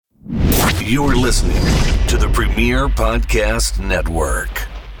You're listening to the Premier Podcast Network.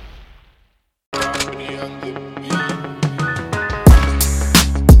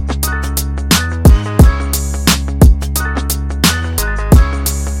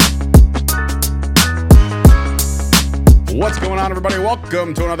 What's going on, everybody?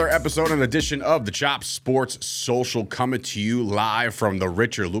 Welcome to another episode and edition of the Chop Sports Social, coming to you live from the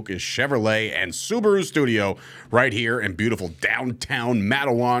Richard Lucas Chevrolet and Subaru studio right here in beautiful downtown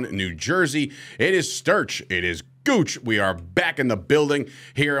Matawan, New Jersey. It is Sturch. It is Gooch. We are back in the building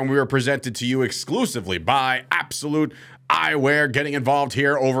here, and we are presented to you exclusively by Absolute Eyewear. Getting involved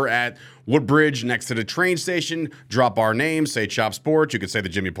here over at Woodbridge next to the train station. Drop our name, say Chop Sports. You can say the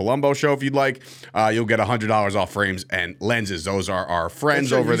Jimmy Palumbo Show if you'd like. You'll get $100 off frames and lenses. Those are our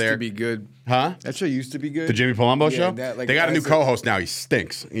friends over there. That show used to be good. Huh? That show used to be good. The Jimmy Palumbo Show? They got a new co-host now. He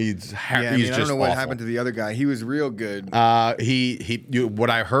stinks. He's I don't know what awful. happened to the other guy. He was real good. What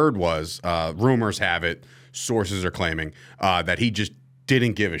I heard was, rumors have it, sources are claiming, that he just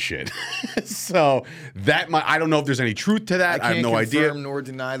didn't give a shit. So I don't know if there's any truth to that. I have no idea. I can't confirm nor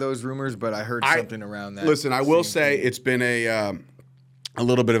deny those rumors, but I heard something around that. Listen, I will say it's been a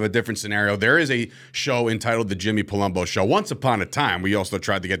little bit of a different scenario. There is a show entitled The Jimmy Palumbo Show. Once upon a time, we also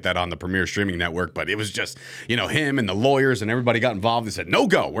tried to get that on the Premier Streaming Network, but it was just, him and the lawyers and everybody got involved and said, no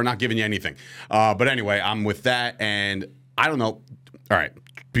go, we're not giving you anything. But anyway, I'm with that, and I don't know. All right,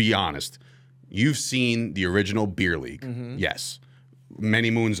 be honest. You've seen the original Beer League. Mm-hmm. Yes.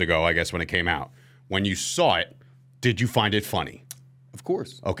 Many moons ago, I guess, when it came out. When you saw it, did you find it funny? Of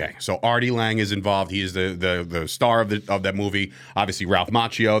course. Okay, so Artie Lang is involved. He is the star of that movie. Obviously, Ralph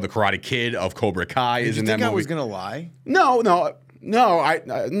Macchio, the Karate Kid of Cobra Kai, is in that movie. Did you think I was gonna lie? No.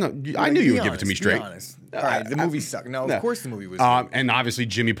 I knew you would give it to me straight. Be honest. All right, the movie sucked. No, of course the movie was. And obviously,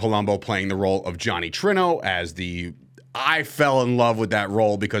 Jimmy Palumbo playing the role of Johnny Trino as the. I fell in love with that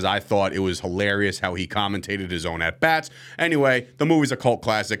role because I thought it was hilarious how he commentated his own at-bats. Anyway, the movie's a cult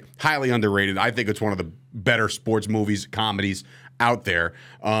classic, highly underrated. I think it's one of the better sports movies, comedies out there.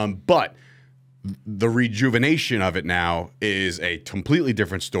 But the rejuvenation of it now is a completely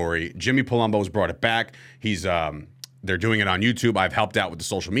different story. Jimmy Palumbo's brought it back. They're doing it on YouTube. I've helped out with the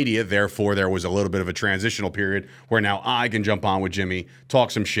social media. Therefore, there was a little bit of a transitional period where now I can jump on with Jimmy,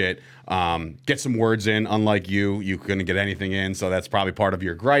 talk some shit, get some words in. Unlike you couldn't get anything in, so that's probably part of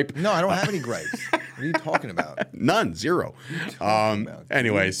your gripe. No, I don't have any gripes. What are you talking about? None, zero.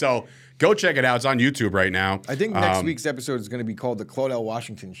 Anyway, so go check it out. It's on YouTube right now. I think next week's episode is going to be called The Claudel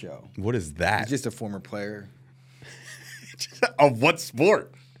Washington Show. What is that? He's just a former player. Of what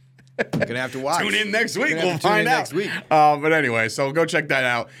sport? You're going to have to watch. Tune in next week. We'll find out. Next week. But anyway, so go check that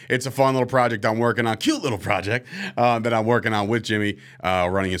out. It's a fun little project I'm working on. Cute little project that I'm working on with Jimmy,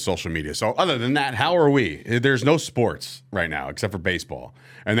 running his social media. So other than that, how are we? There's no sports right now except for baseball.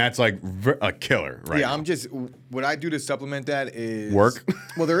 And that's like a killer right now. What I do to supplement that is. Work?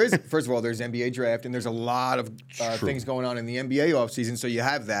 Well, first of all, there's NBA draft, and there's a lot of things going on in the NBA offseason. So you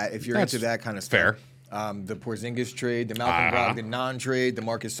have that if you're into that kind of stuff. Fair. The Porzingis trade, the Malcolm Brogdon non-trade, the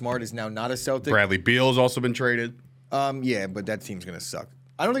Marcus Smart is now not a Celtic. Bradley Beal's also been traded. Yeah, but that team's going to suck.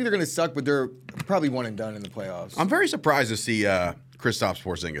 I don't think they're going to suck, but they're probably one and done in the playoffs. I'm very surprised to see Kristaps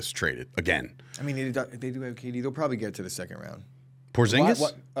Porzingis traded again. I mean, they do have KD. They'll probably get to the second round.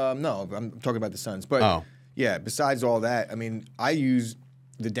 Porzingis? No, I'm talking about the Suns. But yeah, besides all that, I mean, I use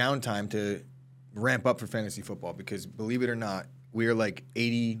the downtime to ramp up for fantasy football because, believe it or not, we are like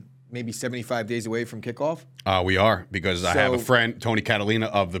 80, maybe 75 days away from kickoff. We are, because I have a friend, Tony Catalina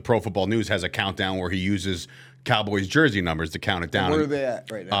of the Pro Football News, has a countdown where he uses Cowboys jersey numbers to count it down. Where are they at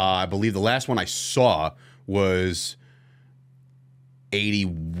right now? I believe the last one I saw was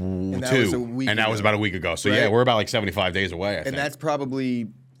 82. And that was about a week ago. So, right? Yeah, we're about like 75 days away, I think. And that's probably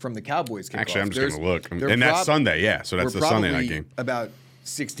from the Cowboys kickoff. Actually, I'm just going to look. And that's Sunday, yeah. So that's the Sunday night game. About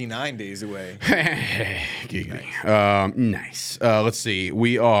 69 days away. Nice. Let's see.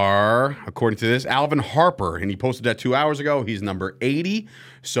 We are, according to this, Alvin Harper, and he posted that 2 hours ago. He's number 80.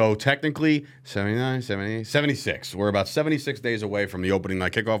 So technically, 79, 78, 76. We're about 76 days away from the opening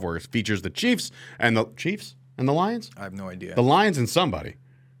night kickoff where it features the Chiefs and the Lions? I have no idea. The Lions and somebody.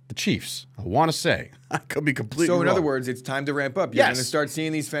 The Chiefs. I want to say. I could be completely wrong. So in other words, it's time to ramp up. You're going to start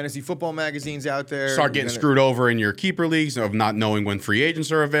seeing these fantasy football magazines out there. Start getting screwed over in your keeper leagues of not knowing when free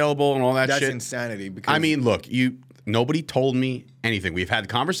agents are available and all that shit. That's insanity. Because I mean, look, nobody told me anything. We've had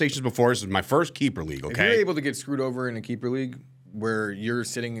conversations before. This is my first keeper league, okay? If you're able to get screwed over in a keeper league where you're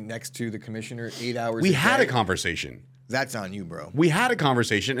sitting next to the commissioner 8 hours We had a conversation. That's on you, bro. We had a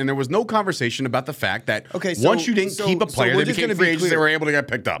conversation, and there was no conversation about the fact that once you didn't keep a player, they became free agents, they were able to get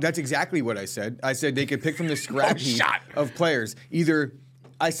picked up. That's exactly what I said. I said they could pick from the scrap heap of players. Either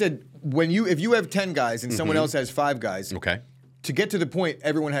I said if you have 10 guys and someone else has 5 guys, Okay. to get to the point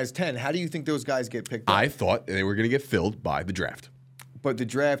everyone has 10, how do you think those guys get picked up? I thought they were going to get filled by the draft. But the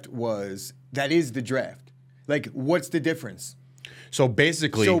draft that is the draft. Like, what's the difference? So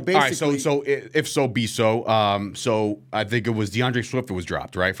basically, all right. So if so be so. So I think it was DeAndre Swift that was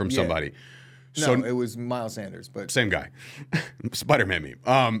dropped, right, from somebody. No, it was Miles Sanders, but same guy, Spider-Man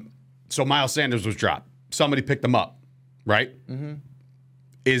meme. So Miles Sanders was dropped. Somebody picked him up, right? Mm-hmm.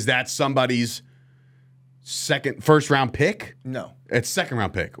 Is that somebody's first round pick? No, it's second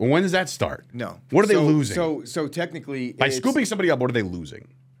round pick. Well, when does that start? No. What are they losing? So technically, by scooping somebody up, what are they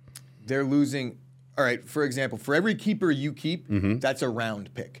losing? They're losing. All right. For example, for every keeper you keep, that's a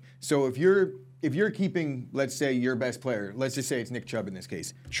round pick. So if you're keeping, let's say, your best player, let's just say it's Nick Chubb in this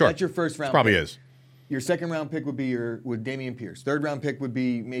case. Sure. That's your first round. Probably pick. Is. Your second round pick would be with Dameon Pierce. Third round pick would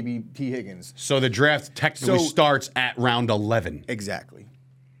be maybe T. Higgins. So the draft technically starts at round 11. Exactly.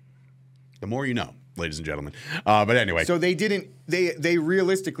 The more you know, ladies and gentlemen. But anyway. So they didn't. They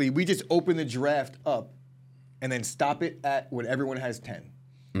realistically, we just open the draft up, and then stop it at when everyone has 10.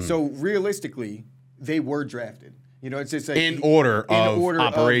 So realistically, they were drafted. You know, it's just like in order of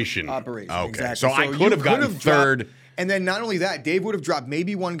operation. Okay. Exactly. So I could have gotten third. And then not only that, Dave would have dropped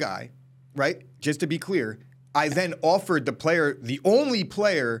maybe one guy, right? Just to be clear. I then offered the only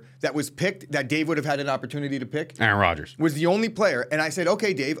player that was picked that Dave would have had an opportunity to pick. Aaron Rodgers. Was the only player. And I said,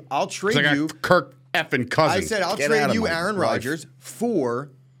 okay, Dave, I'll trade you. Kirk effing Cousins. I said, I'll trade you Aaron Rodgers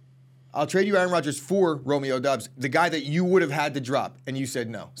for Romeo Doubs, the guy that you would have had to drop, and you said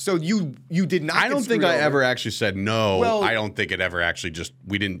no. So you did not. I don't think I ever actually said no. Well, I don't think it ever actually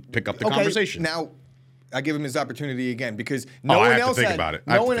we didn't pick up the conversation. Now, I give him his opportunity again because no one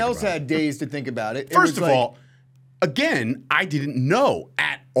else had days to think about it. First of all, again, I didn't know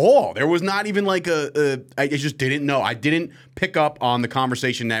at all. There was not even like I just didn't know. I didn't pick up on the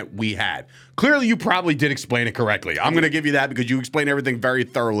conversation that we had. Clearly, you probably did explain it correctly. I'm going to give you that because you explain everything very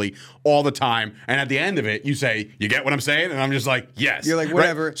thoroughly all the time. And at the end of it, you say, you get what I'm saying? And I'm just like, yes. You're like,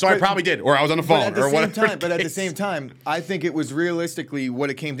 whatever. Right? So I probably did. Or I was on the phone. But at the same time, I think it was realistically what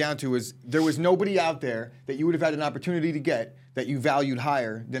it came down to was there was nobody out there that you would have had an opportunity to get that you valued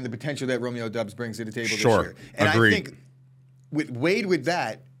higher than the potential that Romeo Doubs brings to the table this year. And agreed. I think with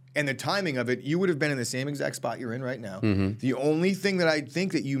that and the timing of it, you would have been in the same exact spot you're in right now. Mm-hmm. The only thing that I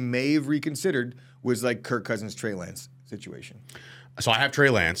think that you may have reconsidered was like Kirk Cousins, Trey Lance situation. So I have Trey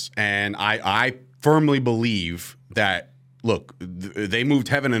Lance, and I firmly believe that, look, they moved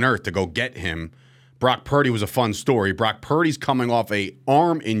heaven and earth to go get him. Brock Purdy was a fun story. Brock Purdy's coming off a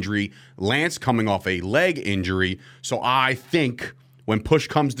arm injury. Lance coming off a leg injury. So I think when push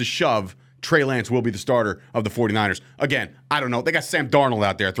comes to shove, Trey Lance will be the starter of the 49ers. Again, I don't know. They got Sam Darnold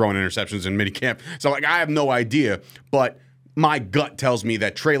out there throwing interceptions in minicamp. So, I have no idea. But my gut tells me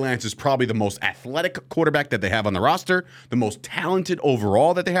that Trey Lance is probably the most athletic quarterback that they have on the roster, the most talented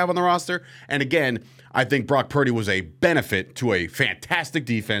overall that they have on the roster. And again, I think Brock Purdy was a benefit to a fantastic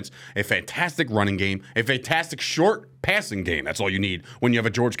defense, a fantastic running game, a fantastic short passing game. That's all you need when you have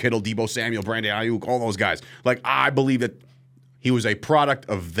a George Kittle, Deebo Samuel, Brandon Ayuk, all those guys. I believe that he was a product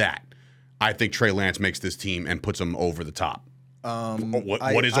of that. I think Trey Lance makes this team and puts them over the top.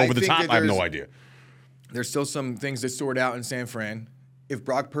 What is over the top? I have no idea. There's still some things to sort out in San Fran. If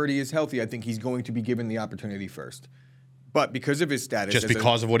Brock Purdy is healthy, I think he's going to be given the opportunity first. But because of his status, just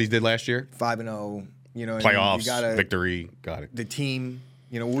because of what he did last year, 5-0, playoffs, victory, got it. The team,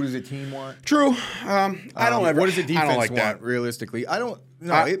 what does the team want? True. I don't ever. What does the defense want? That. Realistically, I don't.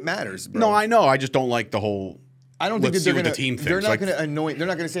 No, it matters. Bro. No, I know. I just don't like the whole. I don't think that they're going to. The team they're not going to anoint. They're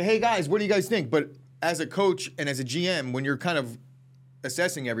not going to say, "Hey guys, what do you guys think?" But as a coach and as a GM, when you're kind of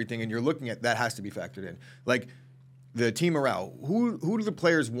assessing everything and you're looking at that, has to be factored in. Like the team morale. Who do the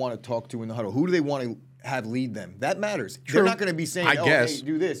players want to talk to in the huddle? Who do they want to have lead them? That matters. True. They're not going to be saying, hey,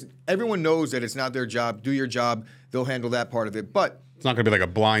 do this. Everyone knows that it's not their job. Do your job. They'll handle that part of it. But it's not going to be like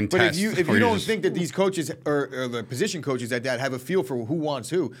a blind test. But if you don't think that these coaches or the position coaches at that have a feel for who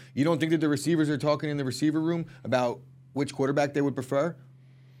wants who, you don't think that the receivers are talking in the receiver room about which quarterback they would prefer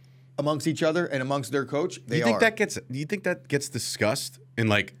amongst each other and amongst their coach? Do you think that gets discussed in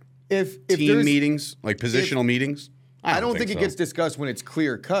team meetings, positional meetings? I don't think it gets discussed when it's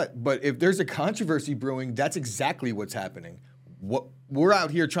clear cut, but if there's a controversy brewing, that's exactly what's happening. We're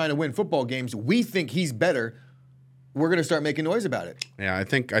out here trying to win football games. We think he's better. We're going to start making noise about it. Yeah, I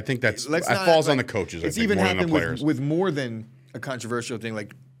think that falls on the coaches. It's even happened with more than a controversial thing.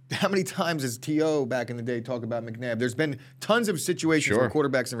 Like, how many times has T.O. back in the day talk about McNabb? There's been tons of situations where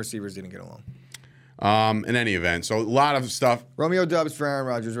quarterbacks and receivers didn't get along. In any event, so a lot of stuff. Romeo Doubs for Aaron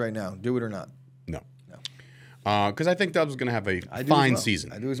Rodgers right now. Do it or not? No. because I think Dub's going to have a fine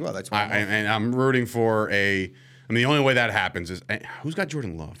season. I do as well. That's why and I'm rooting for the only way that happens is who's got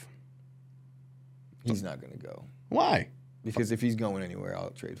Jordan Love? He's not going to go. Why? Because if he's going anywhere,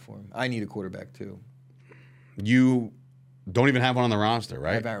 I'll trade for him. I need a quarterback too. You don't even have one on the roster,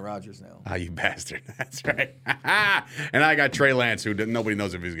 right? I have Aaron Rodgers now. Ah, you bastard. That's right. And I got Trey Lance, who nobody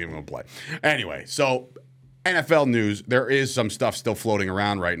knows if he's even going to play. Anyway, so NFL news, there is some stuff still floating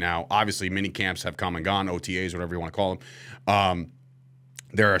around right now. Obviously, mini camps have come and gone, OTAs, whatever you want to call them.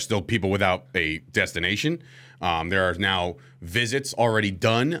 There are still people without a destination. There are now visits already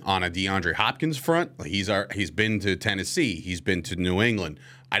done on a DeAndre Hopkins front. He's been to Tennessee. He's been to New England.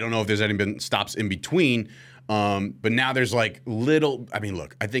 I don't know if there's any been stops in between. But now there's like little. I mean,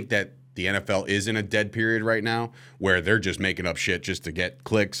 look, I think that the NFL is in a dead period right now where they're just making up shit just to get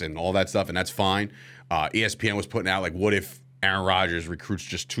clicks and all that stuff, and that's fine. ESPN was putting out like, what if Aaron Rodgers recruits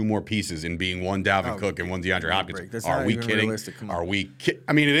just two more pieces in being one Dalvin Cook and one DeAndre Hopkins? Are we kidding? Are we?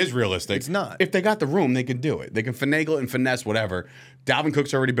 I mean, it is realistic. It's not. If they got the room, they can do it. They can finagle it and finesse whatever. Dalvin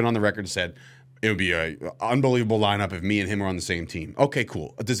Cook's already been on the record and said it would be an unbelievable lineup if me and him are on the same team. Okay,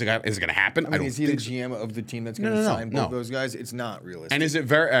 cool. Is it going to happen? I mean, is he the GM of the team that's going to sign both those guys? It's not realistic. And is it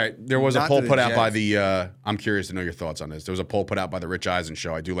very? There was a poll put out by the. I'm curious to know your thoughts on this. There was a poll put out by the Rich Eisen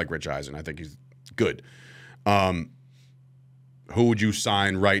show. I do like Rich Eisen. I think he's good. Who would you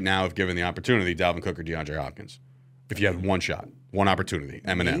sign right now if given the opportunity, Dalvin Cook or DeAndre Hopkins? If you had one shot, one opportunity,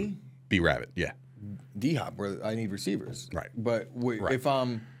 Eminem, B Rabbit, yeah. D-Hop, where I need receivers. Right. But if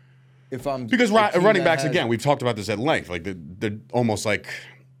I'm because running backs, again, we've talked about this at length. Like they're almost like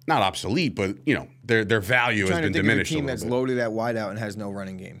not obsolete, but their value has been diminished. A team that's loaded at wideout and has no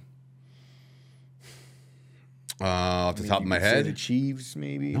running game. Off the top of my head, the Chiefs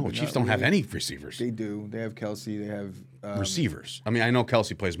maybe. No, Chiefs don't have any receivers. They do. They have Kelsey. They have receivers. I mean, I know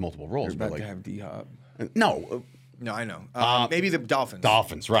Kelsey plays multiple roles. They're about but to have D-Hop. No, I know. Maybe the Dolphins.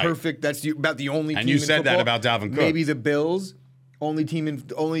 Dolphins, right? Perfect. That's about the only. And team you in said football. that about Dalvin Cook. Maybe the Bills. Only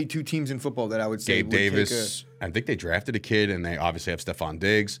two teams in football that I would say. Gabe Davis. I think they drafted a kid, and they obviously have Stephon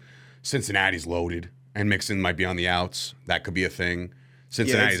Diggs. Cincinnati's loaded, and Mixon might be on the outs. That could be a thing.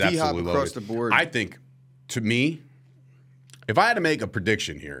 Cincinnati's absolutely loaded. Across the board. I think, to me, if I had to make a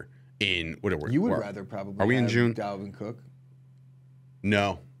prediction here in you would rather probably. Are we in June? Dalvin Cook.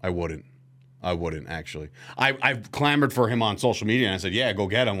 No, I wouldn't. I wouldn't actually. I've clamored for him on social media, and I said, "Yeah, go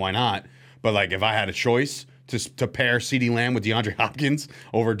get him. Why not?" But like, if I had a choice to pair CeeDee Lamb with DeAndre Hopkins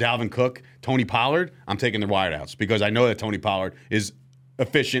over Dalvin Cook, Tony Pollard, I'm taking the wideouts because I know that Tony Pollard is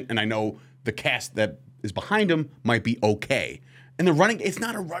efficient, and I know the cast that is behind him might be okay. And the running, it's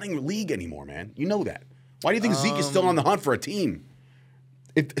not a running league anymore, man. You know that. Why do you think Zeke is still on the hunt for a team?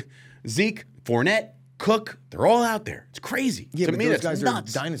 Zeke, Fournette, Cook, they're all out there. It's crazy. Yeah, to but me, those that's guys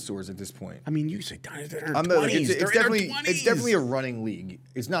nuts. are dinosaurs at this point. I mean, you say dinosaurs. They're in their 20s. It's definitely a running league.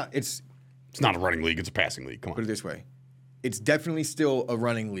 It's not a running league. It's a passing league. Come on. Put it this way. It's definitely still a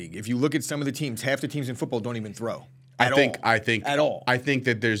running league. If you look at some of the teams, half the teams in football don't even throw. I think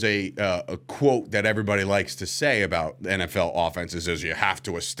that there's a quote that everybody likes to say about NFL offenses is you have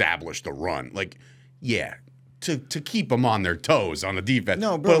to establish the run. Like, yeah, to keep them on their toes on the defense.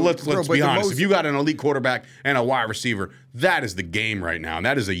 No, bro, but let's be honest. If you got an elite quarterback and a wide receiver, that is the game right now. And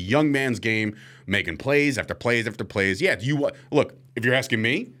that is a young man's game, making plays after plays after plays. Yeah, look, if you're asking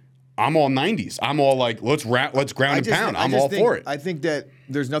me, I'm all 90s. I'm all like, let's ground and pound. I'm all for it. I think that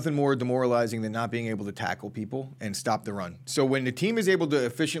there's nothing more demoralizing than not being able to tackle people and stop the run. So when the team is able to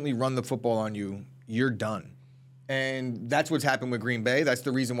efficiently run the football on you, you're done. And that's what's happened with Green Bay. That's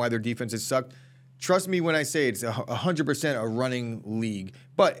the reason why their defense has sucked. Trust me when I say it's 100% a running league.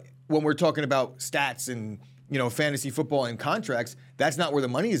 But when we're talking about stats and fantasy football and contracts, that's not where the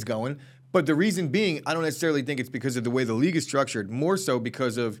money is going. But the reason being, I don't necessarily think it's because of the way the league is structured, more so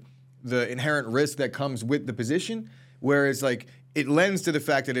because of the inherent risk that comes with the position, whereas like it lends to the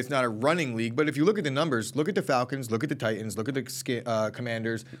fact that it's not a running league. But if you look at the numbers, look at the Falcons, look at the Titans, look at the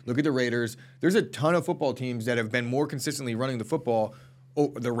Commanders, look at the Raiders. There's a ton of football teams that have been more consistently running the football.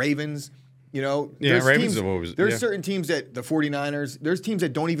 The Ravens, Ravens have always. There's certain teams that the 49ers. There's teams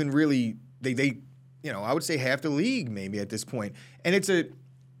that don't even really I would say half the league maybe at this point, and it's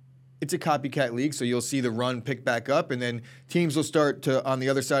a copycat league, so you'll see the run pick back up, and then teams will start to, on the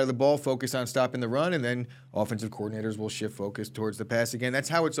other side of the ball, focus on stopping the run, and then offensive coordinators will shift focus towards the pass again. That's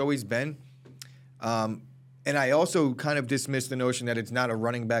how it's always been. And I also kind of dismiss the notion that it's not a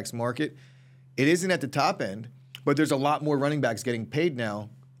running backs market. It isn't at the top end, but there's a lot more running backs getting paid now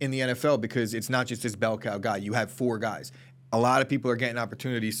in the NFL because it's not just this bell cow guy. You have 4 guys. A lot of people are getting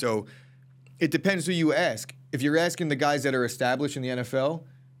opportunities, so it depends who you ask. If you're asking the guys that are established in the NFL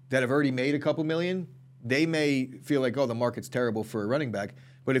that have already made a couple million, they may feel like, oh, the market's terrible for a running back.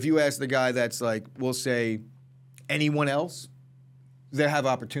 But if you ask the guy that's like, we'll say anyone else, they have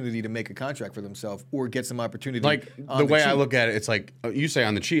opportunity to make a contract for themselves or get some opportunity. Like the way I look at it, it's like you say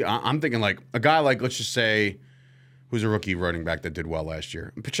on the cheap. I'm thinking like a guy like, let's just say, who's a rookie running back that did well last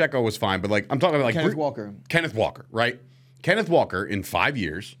year. Pacheco was fine, but like I'm talking about like Kenneth Walker. Kenneth Walker, right? Kenneth Walker in 5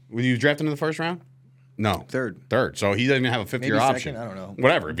 years. Were you drafted in the first round? No. Third. So he doesn't even have a fifth-year option. I don't know.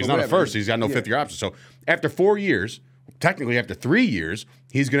 Whatever. If he's not a first, he's got no fifth-year option. So after 4 years, technically after 3 years,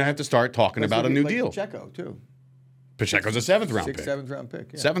 he's going to have to start talking about a new deal. Pacheco, too. Pacheco's a seventh-round pick. Seventh-round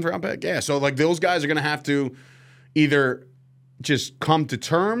pick, yeah. Seventh-round pick, yeah. So like those guys are going to have to either just come to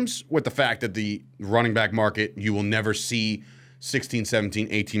terms with the fact that the running back market, you will never see $16,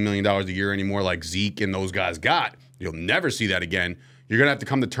 $17, $18 million a year anymore like Zeke and those guys got. You'll never see that again. You're going to have to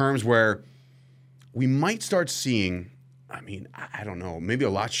come to terms where we might start seeing, I mean, I don't know, maybe a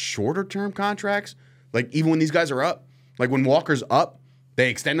lot shorter term contracts. Like even when these guys are up, like when Walker's up,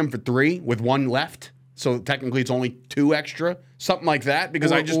 they extend him for 3 with 1 left. So technically it's only 2 extra, something like that.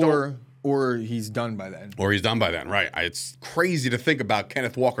 Because I just don't. Or he's done by then. Or he's done by then, right. It's crazy to think about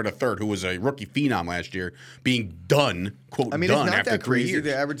Kenneth Walker III, who was a rookie phenom last year, being done, quote, done after 3 years. I mean, it's not that crazy.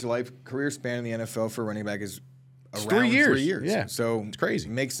 The average career span in the NFL for running back is around 3 years. 3 years. Yeah. So it's crazy.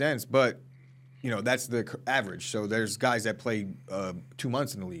 It makes sense. But, you know, that's the average. So there's guys that play 2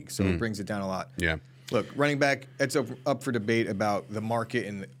 months in the league. So it brings it down a lot. Yeah. Look, running back, it's up for debate about the market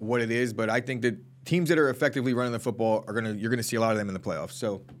and what it is. But I think that teams that are effectively running the football, you're going to see a lot of them in the playoffs.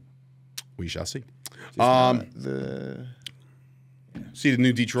 So we shall see. See the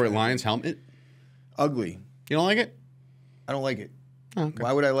new Detroit Lions helmet? Ugly. You don't like it? I don't like it. Oh, okay.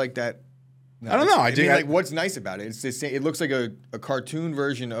 Why would I like that? No, I don't know. I mean, like, what's nice about it? It's the same, it looks like a cartoon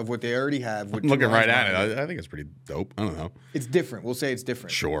version of what they already have. I'm looking right at it. I think it's pretty dope. I don't know. It's different. We'll say it's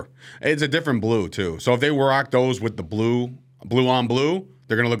different. Sure. It's a different blue, too. So if they rock those with the blue on blue,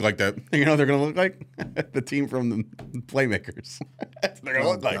 they're going to look like they're going to look like the team from the Playmakers. They're going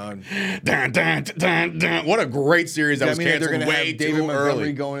to look like. Dun, dun, dun, dun. What a great series that was canceled way too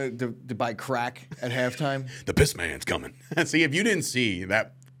early. Going to buy crack at halftime. The piss man's coming. See, if you didn't see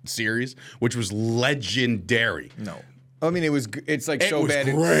that series, which was legendary. No. I mean, it's like so bad.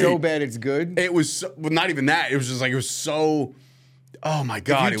 Great. It's so bad it's good. It was not even that. It was just like, it was so, oh my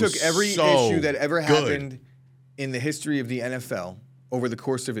God. If you took every issue that ever happened in the history of the NFL over the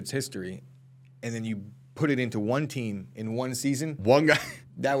course of its history, and then you put it into one team in one season. One guy.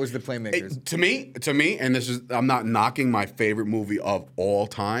 That was the Playmakers. To me, and this is, I'm not knocking my favorite movie of all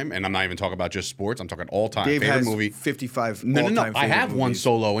time, and I'm not even talking about just sports. I'm talking all time. Dave favorite has movie. 55 No. all-time I have movies. one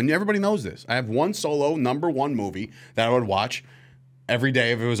solo, and everybody knows this. I have one solo #1 movie that I would watch every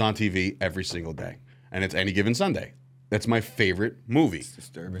day if it was on TV every single day, and it's Any Given Sunday. That's my favorite movie. It's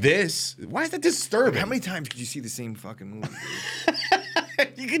disturbing. Why is that disturbing? How many times could you see the same fucking movie?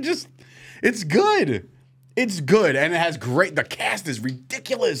 You can just, it's good. It's good, and it has the cast is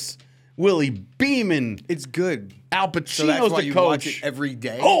ridiculous. Willie Beeman. It's good. Al Pacino's so that's why the you coach. watch it every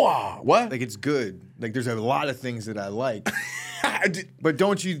day. Oh, what? Like, it's good. Like, there's a lot of things that I like. But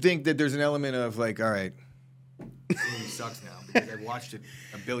don't you think that there's an element of, like, all right, this movie sucks now because I've watched it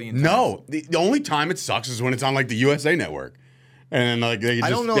a billion times? No. The only time it sucks is when it's on, like, the USA Network. And like they just, I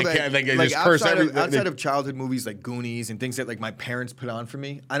don't know they like just curse outside of childhood movies like Goonies and things that like my parents put on for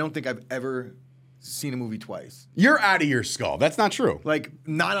me, I don't think I've ever seen a movie twice. You're out of your skull. That's not true. Like,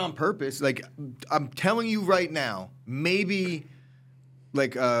 not on purpose. Like, I'm telling you right now, maybe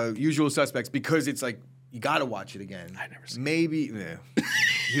like Usual Suspects, because it's like you gotta watch it again. I never seen maybe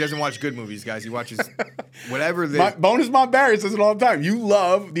he doesn't watch good movies, guys. He watches whatever. Bonus Mom Barry says it all the time. You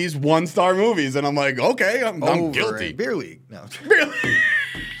love these 1-star movies, and I'm like, okay, I'm guilty. Beer League, no. Beer League.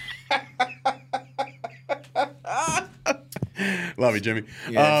 Love you, Jimmy.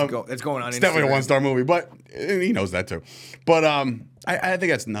 Yeah, it's going on. It's definitely a 1-star movie, but he knows that too. But I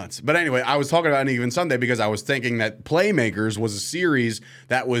think that's nuts. But anyway, I was talking about Any Given Sunday because I was thinking that Playmakers was a series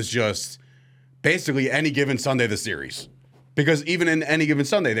that was just basically Any Given Sunday the series. Because even in Any Given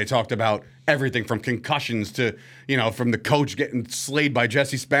Sunday, they talked about everything from concussions to, from the coach getting slayed by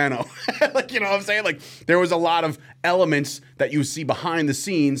Jesse Spano. Like, you know what I'm saying? Like, there was a lot of elements that you see behind the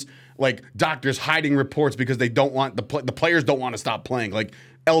scenes, like doctors hiding reports because they don't want the players don't want to stop playing. Like,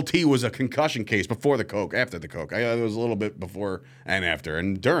 LT was a concussion case before the coke, after the coke. It was a little bit before and after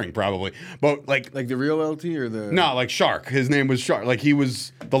and during probably. But like the real LT or the no, like Shark. His name was Shark. Like, he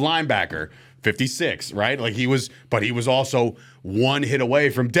was the linebacker 56, right? Like he was also one hit away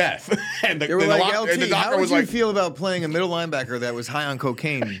from death. And they were like, LT, the doctor how would was you like, feel about playing a middle linebacker that was high on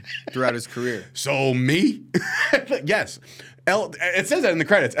cocaine throughout his career? so me? Yes. It says that in the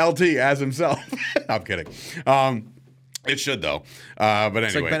credits, LT as himself. I'm kidding. It should, though. But anyway.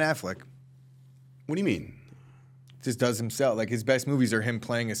 It's like Ben Affleck. What do you mean? Just does himself. Like, his best movies are him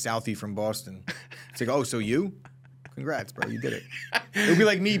playing a Southie from Boston. It's like, oh, so you? Congrats, bro. You did it. It would be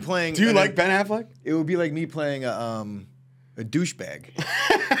like me playing... Do you like Ben Affleck? It would be like me playing a douchebag.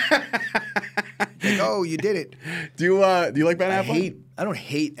 Like, oh, you did it. Do you like Ben Affleck? I don't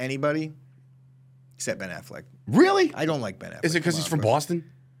hate anybody except Ben Affleck. Really? I don't like Ben Affleck. Is it because he's from Boston?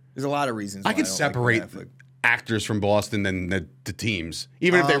 There's a lot of reasons I why could I don't separate like Ben Affleck. actors from Boston than the teams,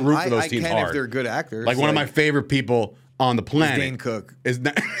 even if they root for those teams I can hard. if they're good actors. Like one of my favorite people on the planet. Dane Cook.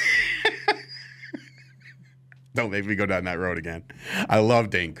 Don't make me go down that road again. I love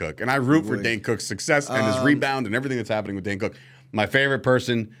Dane Cook, and I root for Dane Cook's success and his rebound and everything that's happening with Dane Cook. My favorite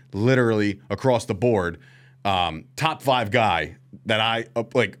person, literally across the board, top 5 guy that I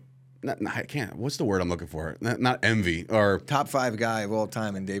like. I can't. What's the word I'm looking for? Not envy or top 5 guy of all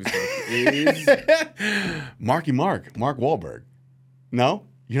time in Dave's book is Mark Wahlberg. No,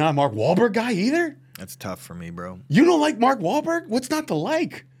 you're not a Mark Wahlberg guy either. That's tough for me, bro. You don't like Mark Wahlberg? What's not to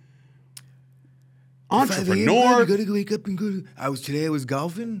like? Entrepreneur. You gotta wake up and go. Today I was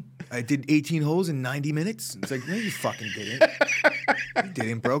golfing. I did 18 holes in 90 minutes. It's like, no, you fucking didn't. You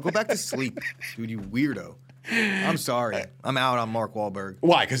didn't, bro. Go back to sleep, dude. You weirdo. I'm sorry. I'm out on Mark Wahlberg.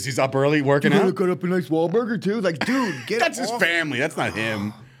 Why? Because he's up early working out? You cut up a nice Wahlburger, too? Like, dude, get That's off. his family. That's not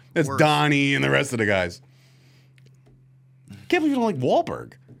him. That's Worse. Donnie and the rest of the guys. Can't believe you don't like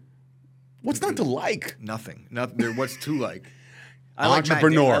Wahlberg. What's not to like? Nothing. What's to like?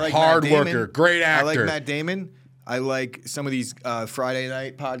 Entrepreneur, hard worker, great actor. I like Matt Damon. I like some of these Friday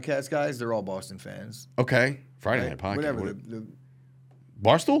night podcast guys. They're all Boston fans. Okay. Friday night podcast. Whatever.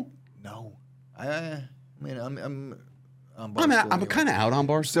 Barstool? No. I'm Barstool. I'm kind of out on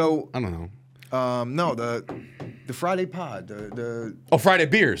Barstool. So I don't know. No, the Friday pod. Friday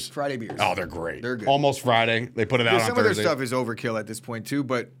beers. Friday beers. Oh, they're great. They're good. Almost Friday. They put it out on some Thursday. of their stuff is overkill at this point too,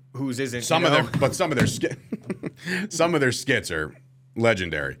 but whose isn't? Some of their skits are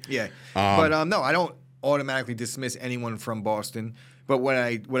legendary. Yeah, but no, I don't automatically dismiss anyone from Boston. But what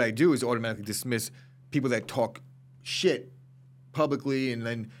I do is automatically dismiss people that talk shit publicly, and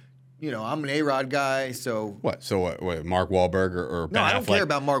then I'm an A-Rod guy, so what? So what? Mark Wahlberg or Ben no, I don't Affleck? care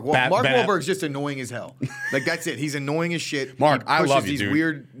about Mark Wahlberg. Mark Wahlberg's just annoying as hell. Like that's it. He's annoying as shit. Mark, I love you, pushes these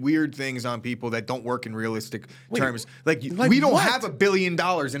dude. weird things on people that don't work in realistic terms. Like like we don't what? have $1 billion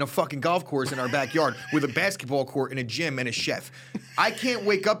in a fucking golf course in our backyard with a basketball court and a gym and a chef. I can't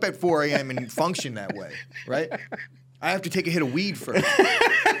wake up at 4 a.m. and function that way, right? I have to take a hit of weed first.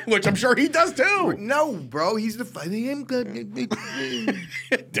 Which I'm sure he does too. No, bro, he's the fucking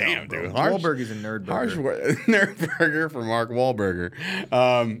Damn, dude. Wahlberg is a nerd burger. Nerd burger for Mark Wahlberger.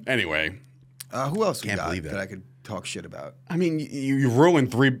 Anyway. Who else Can't we got believe that. I could talk shit about? I mean, you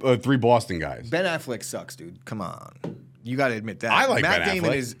ruined three Boston guys. Ben Affleck sucks, dude. Come on. You got to admit that. I like Matt Ben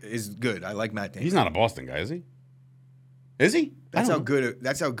Damon Affleck. is good. I like Matt Damon. He's not a Boston guy, is he? Is he? That's how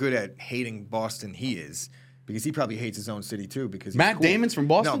good at hating Boston he is. Because he probably hates his own city too. Because Matt cool. Damon's from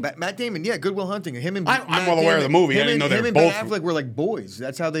Boston? No, Matt Damon. Yeah, Good Will Hunting. Him and I'm Matt well aware of the movie. I didn't know they were him and both. Ben Affleck were like boys.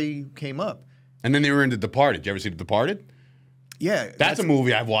 That's how they came up. And then they were in The Departed. Did you ever see The Departed? Yeah, That's a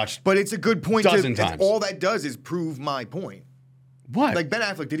movie I've watched. But it's a good point. Dozen times. All that does is prove my point. What? Like Ben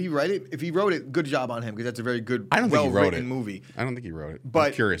Affleck, did he write it? If he wrote it, good job on him because that's a very good, I don't think he wrote it. well-written movie. I don't think he wrote it. But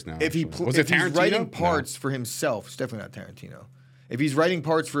I'm curious now. If Was it Tarantino? he's writing parts for himself, it's definitely not Tarantino. If he's writing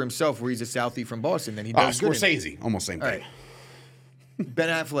parts for himself where he's a Southie from Boston, then he does good. Scorsese, almost same thing. All right. Ben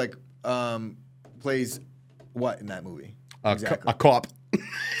Affleck plays what in that movie? Exactly. A cop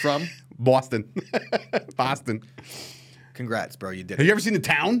From? Boston. Boston. Congrats, bro. You did Have it. you ever seen The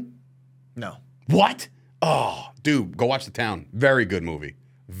Town? No. What? Oh, dude, go watch The Town. Very good movie.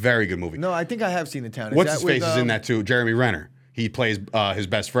 Very good movie. No, I think I have seen The Town. What's his face is in that too? Jeremy Renner. He plays his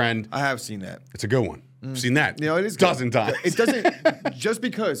best friend. I have seen that. It's a good one. Seen that? You know, it is good. Dozen times. It doesn't just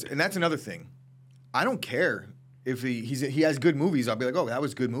because, and that's another thing. I don't care if he has good movies. I'll be like, oh, that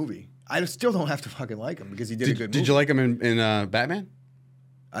was a good movie. I still don't have to fucking like him because he did a good movie. Did you like him in Batman?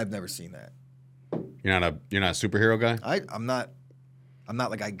 I've never seen that. You're not a superhero guy? I'm not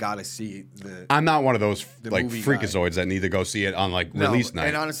like I gotta see the. I'm not one of those like movie freakazoids that need to go see it on like release night.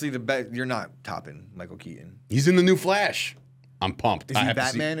 And honestly, you're not topping Michael Keaton. He's in the new Flash. I'm pumped. Is he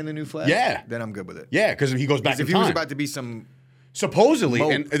Batman in the new Flash? Yeah. Then I'm good with it. Yeah, because he goes back in if he time. was about to be some. Supposedly,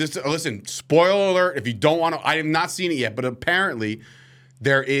 Moat. and listen, spoiler alert, if you don't want to, I have not seen it yet, but apparently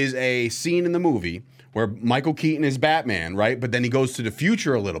there is a scene in the movie where Michael Keaton is Batman, right? But then he goes to the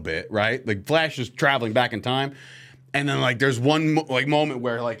future a little bit, right? Like Flash is traveling back in time, and then like there's one like moment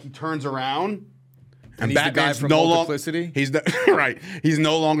where like he turns around. And he's Batman's the guy from Multiplicity? He's right. He's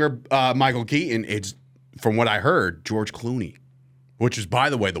no longer Michael Keaton. It's, from what I heard, George Clooney, which is,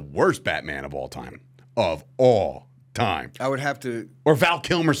 by the way, the worst Batman of all time. Of all time. I would have to... Or Val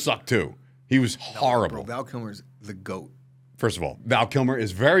Kilmer sucked, too. He was horrible. Bro, Val Kilmer's the GOAT. First of all, Val Kilmer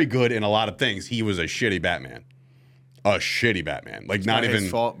is very good in a lot of things. He was a shitty Batman. A shitty Batman. Like, not even... his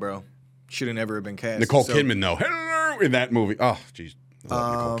fault, bro. Should have never been cast. Nicole Kidman, though. Hello! In that movie. Oh, jeez. I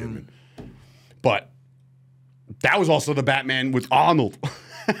love Nicole Kidman. But... that was also the Batman with Arnold.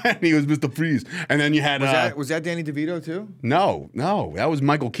 And he was Mr. Freeze. And then you had... Was that Danny DeVito, too? No. That was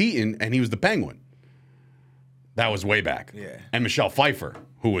Michael Keaton, and he was the Penguin. That was way back. Yeah. And Michelle Pfeiffer,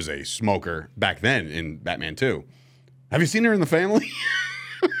 who was a smoker back then in Batman 2. Have you seen her in The Family?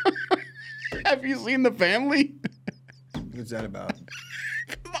 Have you seen The Family? What's that about?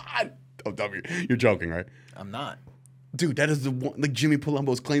 Come on. Don't tell me. You're joking, right? I'm not. Dude, that is the one, like Jimmy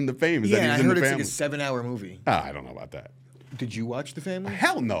Palumbo's claim to fame. Is Yeah, that he was I in heard The it's Family. like a 7-hour movie. I don't know about that. Did you watch The Family?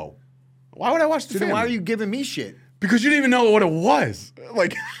 Hell no. Why would I watch The Family? Then why are you giving me shit? Because you didn't even know what it was.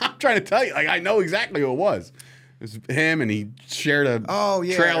 Like, I'm trying to tell you. Like, I know exactly who it was. It was him, and he shared a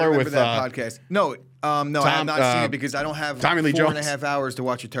trailer with that podcast. No, I have not seen it because I don't have Tommy Lee 4.5 hours to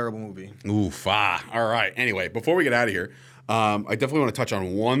watch a terrible movie. Oof. All right. Anyway, before we get out of here, I definitely want to touch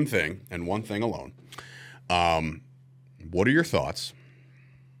on one thing and one thing alone. What are your thoughts?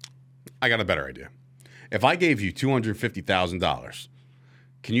 I got a better idea. If I gave you $250,000,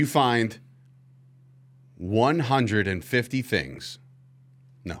 can you find 150 things?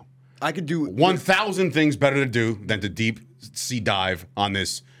 No. I could do 1,000 things better to do than to deep sea dive on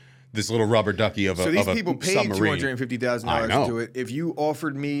this little rubber ducky of a submarine. So these people paid $250,000 know. to do it. If you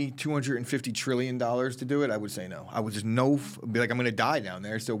offered me $250 trillion to do it, I would say no. I would just be like, I'm going to die down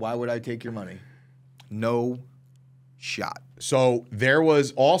there, so why would I take your money? No shot. So there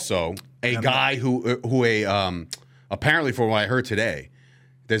was also a guy who apparently, from what I heard today,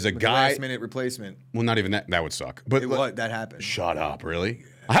 there's a guy. Last minute replacement. Well, not even that. That would suck. But that happened. Shut up, really?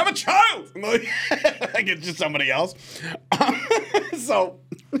 I have a child. Like it's just somebody else. So,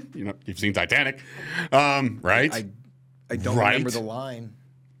 you've seen Titanic, right? I don't remember the line.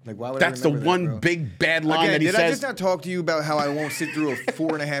 Like, why would That's I remember the one that, bro? big bad line that he did says. I just not talk to you about how I won't sit through a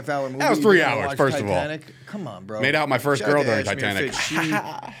 4.5-hour movie? That was 3 even though I hours, watched first of all. Titanic? Come on, bro. Made out my first Shout girl out to during Ashley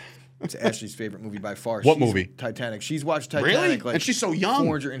Titanic. It's Ashley's favorite movie by far. What movie? Titanic. She's watched Titanic Really? like And she's so young.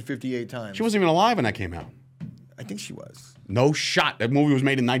 458 times. She wasn't even alive when that came out. I think she was. No shot. That movie was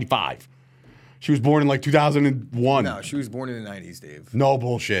made in 95. She was born in like 2001. No, she was born in the 90s, Dave. No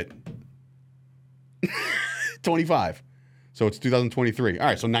bullshit. 25. So it's 2023. All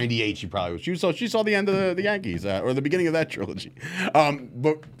right, so 98 she probably was. She saw the end of the Yankees or the beginning of that trilogy.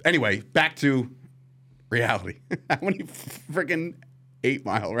 But anyway, back to reality. How many freaking 8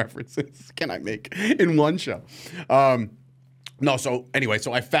 Mile references can I make in one show? So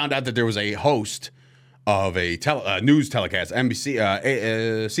I found out that there was a host of a news telecast, NBC,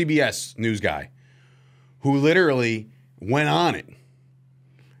 CBS news guy, who literally went on it.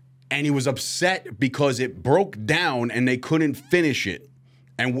 And he was upset because it broke down and they couldn't finish it.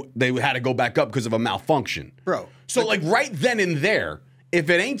 And they had to go back up because of a malfunction. Bro. So, like, right then and there, if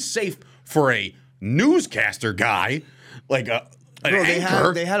it ain't safe for a newscaster guy, like an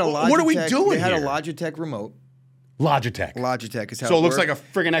anchor, they had a Logitech, what are we doing They had here? a Logitech remote. Logitech. Logitech is how So it it looks worked. like a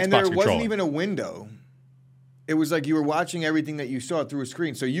friggin' Xbox And there controller. wasn't even a window. It was like you were watching everything that you saw through a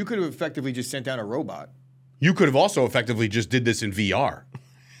screen. So you could have effectively just sent down a robot. You could have also effectively just did this in VR.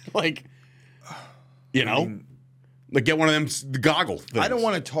 Like, like get one of them goggle things. I don't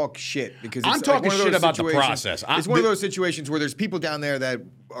want to talk shit because I'm it's talking like one of shit those about the situations- process. It's one of those situations where there's people down there that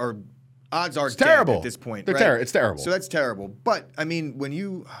are odds are dead terrible at this point. They're right? It's terrible. So that's terrible. But I mean, when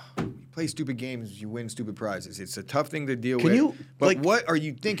you play stupid games, you win stupid prizes. It's a tough thing to deal with. But what are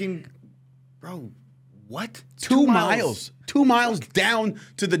you thinking, bro? What? 2 miles. 2 miles down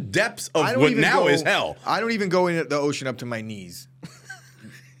to the depths of what now is hell. I don't even go in the ocean up to my knees.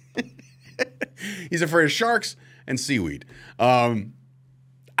 He's afraid of sharks and seaweed.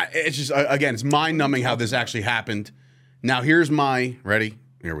 It's just, again, it's mind-numbing how this actually happened. Now, here's my, ready?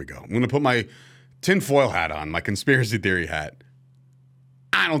 Here we go. I'm going to put my tinfoil hat on, my conspiracy theory hat.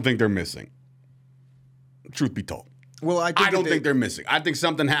 I don't think they're missing. Truth be told. Well, I don't think they're missing. I think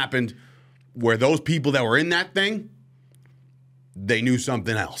something happened where those people that were in that thing, they knew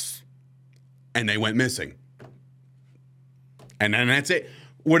something else. And they went missing. And then that's it.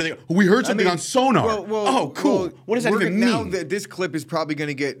 Where do they? We heard something on sonar. Well, cool. What does that even mean? Now that this clip is probably going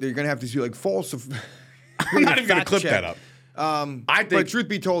to get, they're going to have to do like false. I'm not even going to clip that up. I think, but truth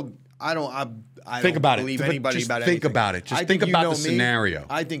be told, I don't believe anybody about anything. Think about it. Just think about the scenario.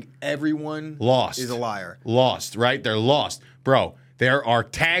 I think everyone is a liar. Lost, right? They're lost. Bro, there are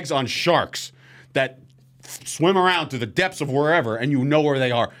tags on sharks that swim around to the depths of wherever, and you know where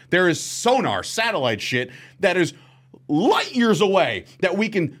they are. There is sonar, satellite shit, that is light years away that we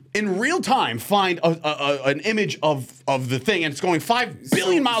can, in real time, find an image of the thing, and it's going 5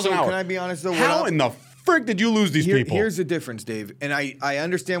 billion miles an hour. Can I be honest, though? How in the frick did you lose these people? Here's the difference, Dave, and I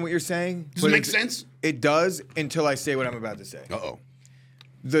understand what you're saying. Does it make sense? It does until I say what I'm about to say. Uh-oh.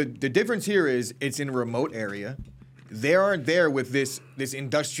 The difference here is it's in a remote area. They aren't there with this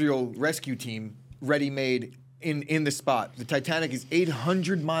industrial rescue team ready-made in the spot. The Titanic is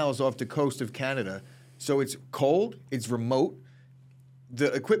 800 miles off the coast of Canada. So it's cold, it's remote.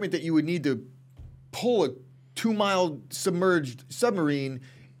 The equipment that you would need to pull a 2-mile submerged submarine,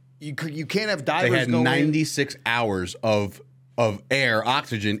 you can't have divers. They had 96 hours of air,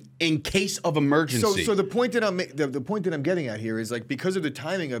 oxygen in case of emergency. So the point that I'm getting at here is like, because of the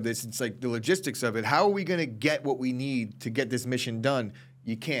timing of this, it's like the logistics of it. How are we going to get what we need to get this mission done?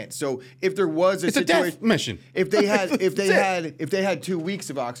 You can't. So if there was it's a death mission. If they had 2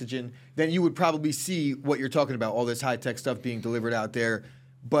 weeks of oxygen, then you would probably see what you're talking about, all this high-tech stuff being delivered out there.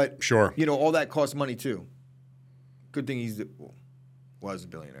 But sure, all that costs money too. Good thing was a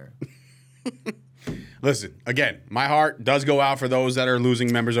billionaire. Listen, again, my heart does go out for those that are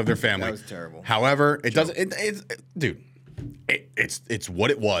losing members of their family. That was terrible. However, it doesn't. Dude, it's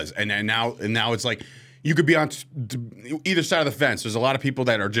what it was, and now it's like. You could be on either side of the fence. There's a lot of people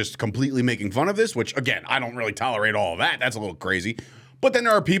that are just completely making fun of this, which, again, I don't really tolerate all of that. That's a little crazy. But then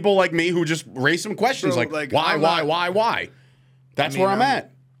there are people like me who just raise some questions like why? That's where I'm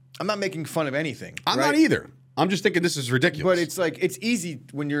at. I'm not making fun of anything. I'm not either. I'm just thinking this is ridiculous. But it's like, it's easy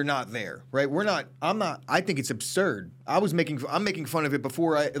when you're not there, right? I think it's absurd. I'm making fun of it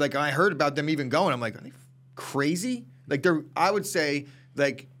before I heard about them even going. I'm like, are they crazy? Like, I would say,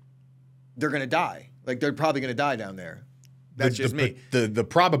 like, they're going to die. Like, they're probably going to die down there. That's just me. The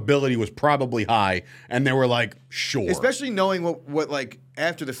probability was probably high, and they were like, sure. Especially knowing what like,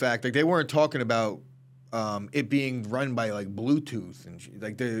 after the fact, like, they weren't talking about it being run by, like, Bluetooth. And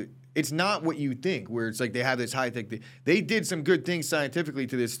like, it's not what you think, where it's like they have this high-tech thing. They did some good things scientifically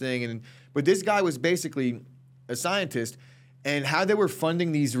to this thing, but this guy was basically a scientist, and how they were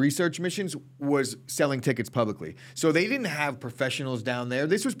funding these research missions was selling tickets publicly. So they didn't have professionals down there.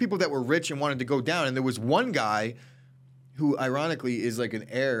 This was people that were rich and wanted to go down. And there was one guy who, ironically, is like an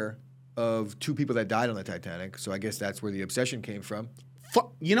heir of 2 people that died on the Titanic. So I guess that's where the obsession came from.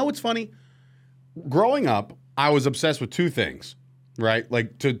 You know what's funny? Growing up, I was obsessed with 2 things, right?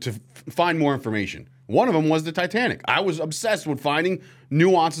 Like to find more information. One of them was the Titanic. I was obsessed with finding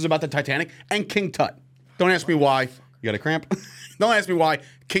nuances about the Titanic and King Tut. Don't ask me why. You got a cramp? Don't ask me why.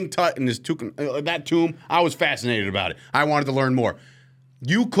 King Tut and his that tomb, I was fascinated about it. I wanted to learn more.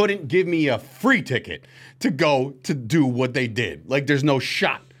 You couldn't give me a free ticket to go to do what they did. Like, there's no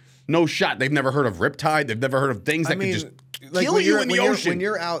shot. No shot. They've never heard of Riptide. They've never heard of things that could just kill you in the ocean. When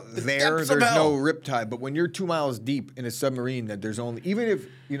you're out there, there's no Riptide. But when you're 2 miles deep in a submarine, that there's only, even if,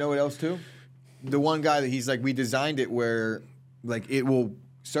 you know what else too? The one guy that he's like, we designed it where, like, it will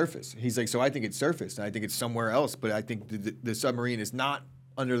surface. He's like, so I think it's surface, and I think it's somewhere else, but I think the submarine is not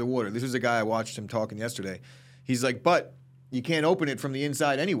under the water. This is a guy I watched him talking yesterday. He's like, but you can't open it from the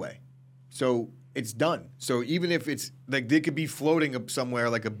inside anyway. So it's done. So even if it's, like, they could be floating up somewhere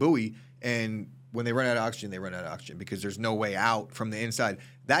like a buoy, and when they run out of oxygen, they run out of oxygen because there's no way out from the inside.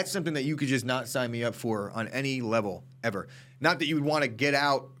 That's something that you could just not sign me up for on any level ever. Not that you would want to get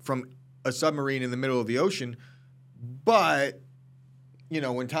out from a submarine in the middle of the ocean, but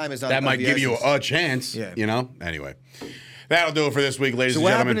when time is on, that might give you a chance. Yeah. Anyway, that'll do it for this week, ladies and gentlemen. So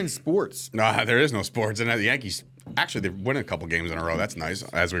what happened in sports? No, there is no sports. And the Yankees, actually, they've won a couple games in a row. That's nice,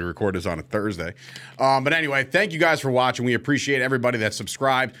 as we record this on a Thursday. But anyway, thank you guys for watching. We appreciate everybody that's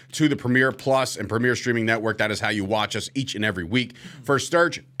subscribed to the Premier Plus and Premier Streaming Network. That is how you watch us each and every week. For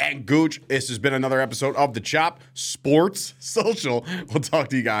Sturch and Gooch, this has been another episode of The Chop Sports Social. We'll talk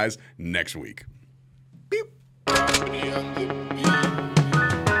to you guys next week. Beep.